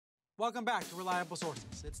Welcome back to Reliable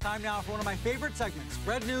Sources. It's time now for one of my favorite segments,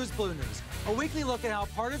 Red News, Blue News, a weekly look at how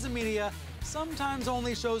partisan media sometimes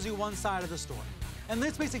only shows you one side of the story. And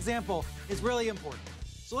this week's example is really important.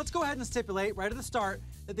 So let's go ahead and stipulate right at the start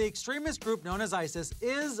that the extremist group known as ISIS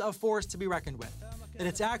is a force to be reckoned with, that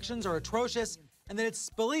its actions are atrocious, and that its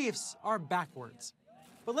beliefs are backwards.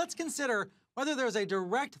 But let's consider whether there's a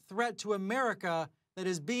direct threat to America that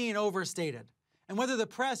is being overstated, and whether the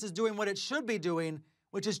press is doing what it should be doing,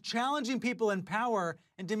 which is challenging people in power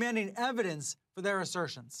and demanding evidence for their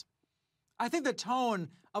assertions. I think the tone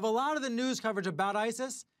of a lot of the news coverage about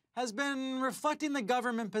ISIS has been reflecting the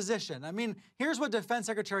government position. I mean, here's what Defense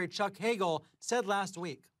Secretary Chuck Hagel said last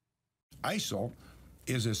week. ISIL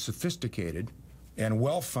is as sophisticated and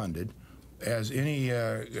well-funded as any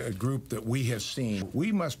group that we have seen.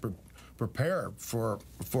 We must prepare for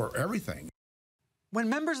everything. When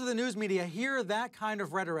members of the news media hear that kind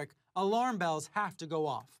of rhetoric, alarm bells have to go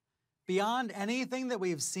off. Beyond anything that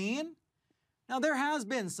we've seen? Now, there has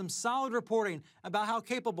been some solid reporting about how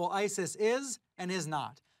capable ISIS is and is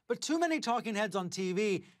not. But too many talking heads on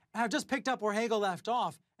TV have just picked up where Hagel left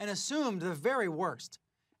off and assumed the very worst.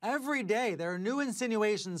 Every day, there are new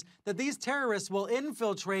insinuations that these terrorists will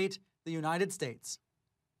infiltrate the United States.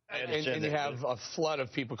 And you have a flood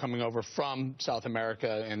of people coming over from South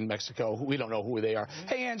America and Mexico. We don't know who they are.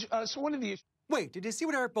 Hey, Ange, so one of the... Wait, did you see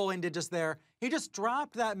what Eric Bolling did just there? He just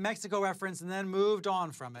dropped that Mexico reference and then moved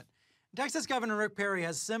on from it. Texas Governor Rick Perry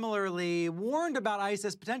has similarly warned about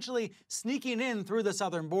ISIS potentially sneaking in through the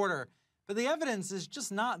southern border, but the evidence is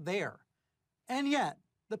just not there. And yet,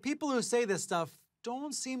 the people who say this stuff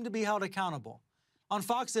don't seem to be held accountable. On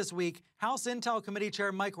Fox this week, House Intel Committee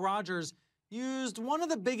Chair Mike Rogers used one of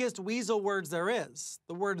the biggest weasel words there is,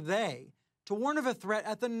 the word they, to warn of a threat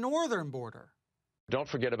at the northern border. Don't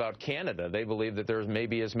forget about Canada. They believe that there's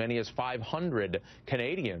maybe as many as 500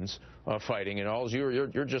 Canadians fighting, and all you're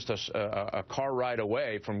just a car ride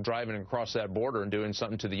away from driving across that border and doing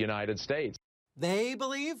something to the United States. They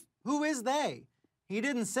believe? Who is they? He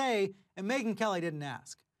didn't say, and Megyn Kelly didn't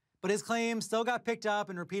ask. But his claim still got picked up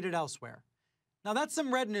and repeated elsewhere. Now, that's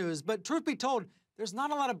some red news, but truth be told, there's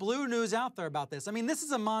not a lot of blue news out there about this. I mean, this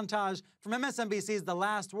is a montage from MSNBC's The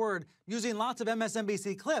Last Word, using lots of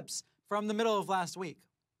MSNBC clips from the middle of last week.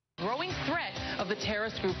 Growing threat of the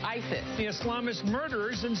terrorist group ISIS. The Islamist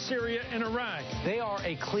murderers in Syria and Iraq. They are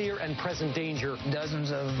a clear and present danger.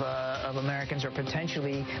 Dozens of Americans are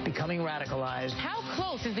potentially becoming radicalized. How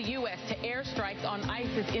close is the U.S. to airstrikes on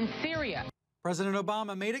ISIS in Syria? President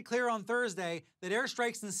Obama made it clear on Thursday that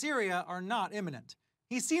airstrikes in Syria are not imminent.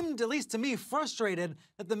 He seemed, at least to me, frustrated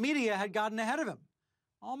that the media had gotten ahead of him,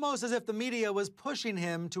 almost as if the media was pushing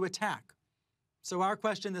him to attack. So our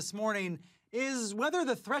question this morning is whether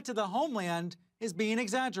the threat to the homeland is being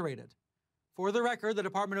exaggerated. For the record, the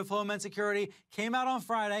Department of Homeland Security came out on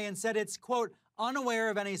Friday and said it's, quote, unaware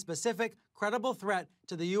of any specific, credible threat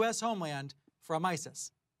to the U.S. homeland from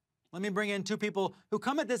ISIS. Let me bring in two people who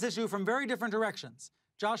come at this issue from very different directions.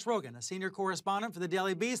 Josh Rogin, a senior correspondent for the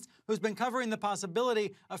Daily Beast, who's been covering the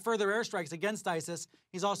possibility of further airstrikes against ISIS.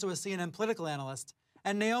 He's also a CNN political analyst.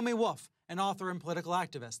 And Naomi Wolf, an author and political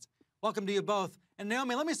activist. Welcome to you both. And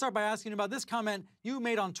Naomi, let me start by asking you about this comment you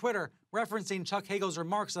made on Twitter referencing Chuck Hagel's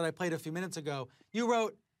remarks that I played a few minutes ago. You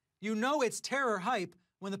wrote, "You know it's terror hype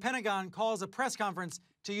when the Pentagon calls a press conference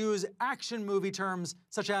to use action movie terms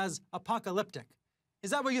such as apocalyptic." Is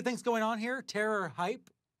that what you think's going on here? Terror hype?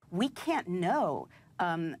 We can't know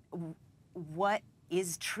what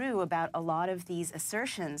is true about a lot of these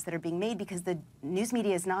assertions that are being made because the news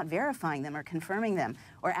media is not verifying them or confirming them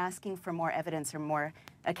or asking for more evidence or more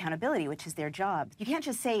accountability, which is their job. You can't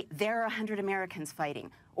just say there are 100 Americans fighting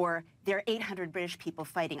or there are 800 British people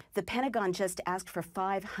fighting. The Pentagon just asked for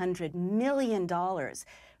 $500 million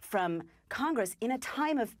from Congress in a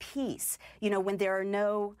time of peace, you know, when there are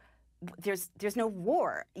no there's no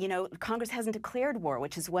war. You know, Congress hasn't declared war,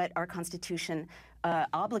 which is what our Constitution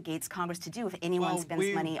obligates Congress to do if anyone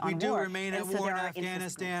spends money on war. We do remain at war in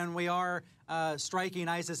Afghanistan. We are striking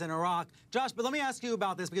ISIS in Iraq. Josh, but let me ask you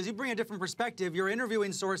about this because you bring a different perspective. You're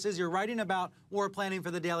interviewing sources. You're writing about war planning for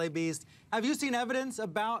the Daily Beast. Have you seen evidence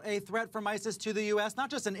about a threat from ISIS to the U.S., not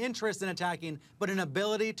just an interest in attacking, but an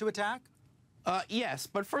ability to attack? Yes,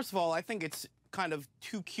 but first of all, I think it's kind of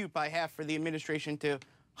too cute by half for the administration to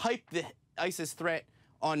hype the ISIS threat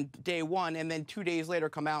on day one and then 2 days later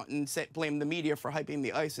come out and blame the media for hyping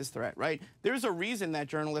the ISIS threat, right? There's a reason that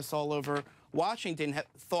journalists all over Washington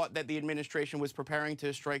thought that the administration was preparing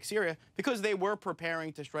to strike Syria because they were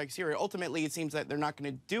preparing to strike Syria. Ultimately, it seems that they're not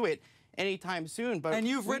going to do it anytime soon. But and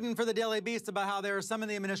you've written for the Daily Beast about how there are some in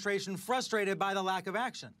the administration frustrated by the lack of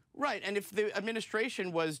action. Right, and if the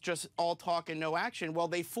administration was just all talk and no action, well,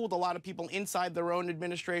 they fooled a lot of people inside their own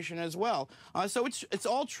administration as well. So it's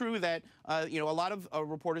all true that a lot of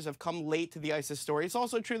reporters have come late to the ISIS story. It's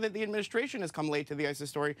also true that the administration has come late to the ISIS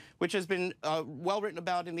story, which has been well written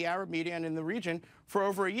about in the Arab media and in the region for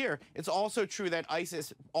over a year. It's also true that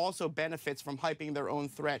ISIS also benefits from hyping their own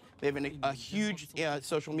threat. They have a huge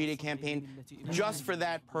social media campaign just for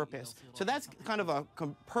that purpose. So that's kind of a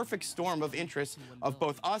perfect storm of interests of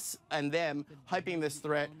both us and them hyping this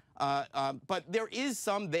threat, but there is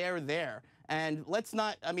some there. And let's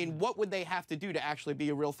not, I mean, what would they have to do to actually be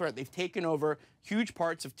a real threat? They've taken over huge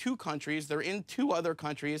parts of 2 countries. They're in 2 other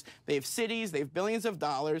countries. They have cities. They have billions of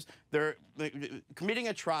dollars. They're committing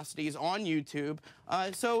atrocities on YouTube.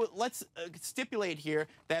 So let's stipulate here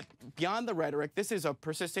that beyond the rhetoric, this is a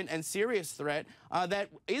persistent and serious threat that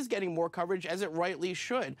is getting more coverage, as it rightly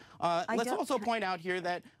should. Let's also point out here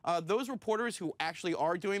that those reporters who actually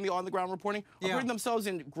are doing the on-the-ground reporting are putting themselves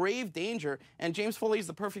in grave danger, and James Foley is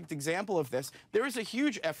the perfect example of this. There is a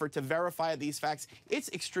huge effort to verify these facts. It's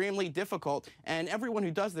extremely difficult, and everyone who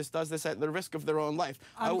does this at the risk of their own life.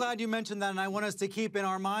 I'm glad you mentioned that, and I want us to keep in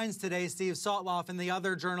our minds today Steve Sotloff and the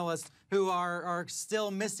other journalists who are still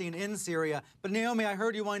missing in Syria. But Naomi, I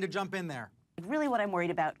heard you wanting to jump in there. Really what I'm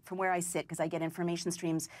worried about from where I sit, because I get information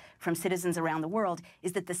streams from citizens around the world,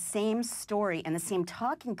 is that the same story and the same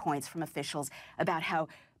talking points from officials about how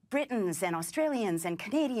Britons and Australians and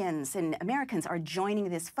Canadians and Americans are joining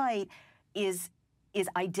this fight is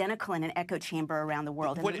identical in an echo chamber around the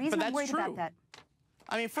world. And the reason I'm worried about that,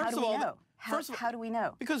 I mean, first of all, how do we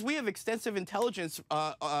know? Because we have extensive intelligence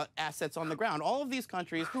assets on the ground. All of these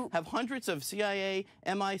countries have hundreds of CIA,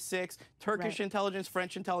 MI6, Turkish intelligence,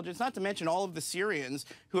 French intelligence, not to mention all of the Syrians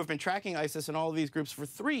who have been tracking ISIS and all of these groups for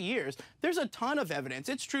 3 years. There's a ton of evidence.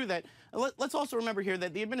 It's true that, let's also remember here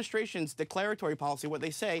that the administration's declaratory policy, what they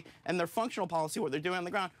say, and their functional policy, what they're doing on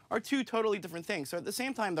the ground, are 2 totally different things. So at the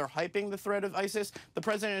same time they're hyping the threat of ISIS, the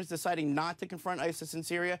president is deciding not to confront ISIS in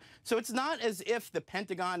Syria. So it's not as if the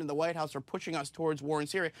Pentagon and the White House are pushing us towards war in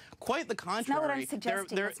Syria. Quite the contrary. That's not what I'm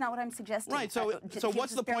suggesting. That's not what I'm suggesting. Right. So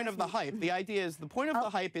what's the point of the hype? The idea is the point of the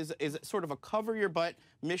hype is sort of a cover-your-butt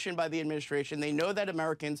mission by the administration. They know that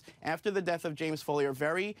Americans, after the death of James Foley, are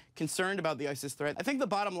very concerned about the ISIS threat. I think the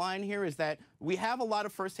bottom line here is that we have a lot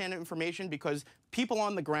of first-hand information because people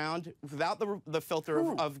on the ground, without the filter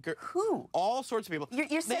of all sorts of people.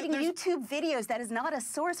 You're citing YouTube videos. That is not a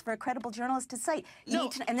source for a credible journalist to cite.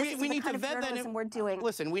 And this is the kind of journalism we're doing.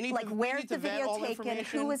 Listen, we need where's the video taken?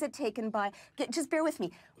 Who was it taken by? Just bear with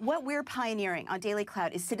me. What we're pioneering on Daily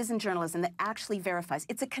Cloud is citizen journalism that actually verifies.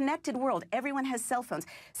 It's a connected world. Everyone has cell phones.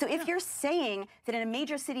 So if you're saying that in a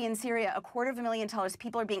major city in Syria, $250,000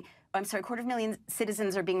 people are being, I'm sorry, 250,000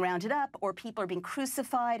 citizens are being rounded up, or people are being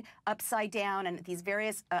crucified upside down, and these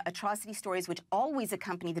various atrocity stories which always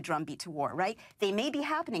accompany the drumbeat to war, right? They may be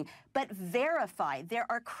happening, but verify. There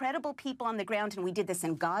are credible people on the ground, and we did this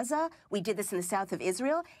in Gaza, we did this in the south of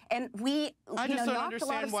Israel, and we knocked a lot of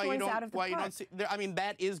stories out of the park. I mean,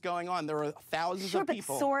 that is going on. There are thousands of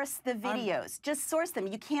people. Sure, but source the videos. Just source them.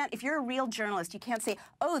 You can't, if you're a real journalist, you can't say,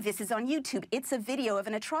 oh, this is on YouTube. It's a video of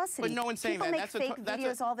an atrocity. But no one's saying that. People make fake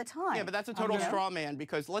videos all the time. Yeah, but that's a total straw man,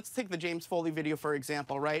 because let's take the James Foley video, for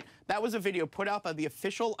example, right? That was a video put out by the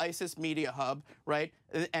official ISIS media hub, right,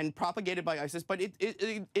 and propagated by ISIS, but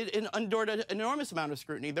it endured an enormous amount of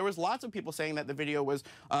scrutiny. There was lots of people saying that the video was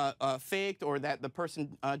faked, or that the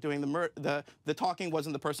person doing the talking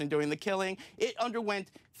wasn't the person doing the killing. It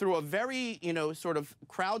underwent through a very, sort of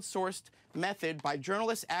crowdsourced method by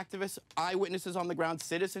journalists, activists, eyewitnesses on the ground,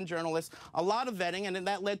 citizen journalists, a lot of vetting, and then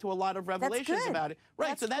that led to a lot of revelations about it.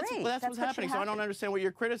 Right, so that's what's happening. So I don't understand what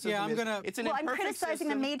your criticism is. I'm criticizing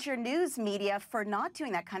the major news media for not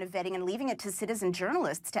doing that kind of vetting and leaving it to citizen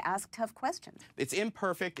journalists to ask tough questions. It's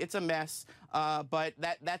imperfect, it's a mess, but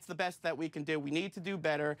that's the best that we can do. We need to do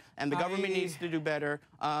better, and the government needs to do better,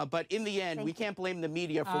 but in the end, we can't blame the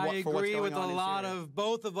media for what's going on in Syria. I agree with a lot of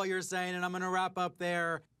both of what you're saying, and I'm going to wrap up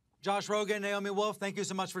there. Josh Rogin, Naomi Wolf, thank you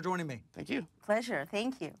so much for joining me. Thank you. Pleasure.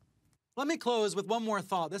 Thank you. Let me close with one more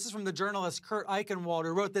thought. This is from the journalist Kurt Eichenwald,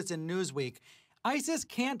 who wrote this in Newsweek. ISIS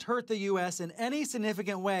can't hurt the U.S. in any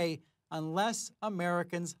significant way unless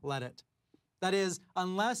Americans let it. That is,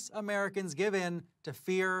 unless Americans give in to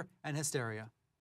fear and hysteria.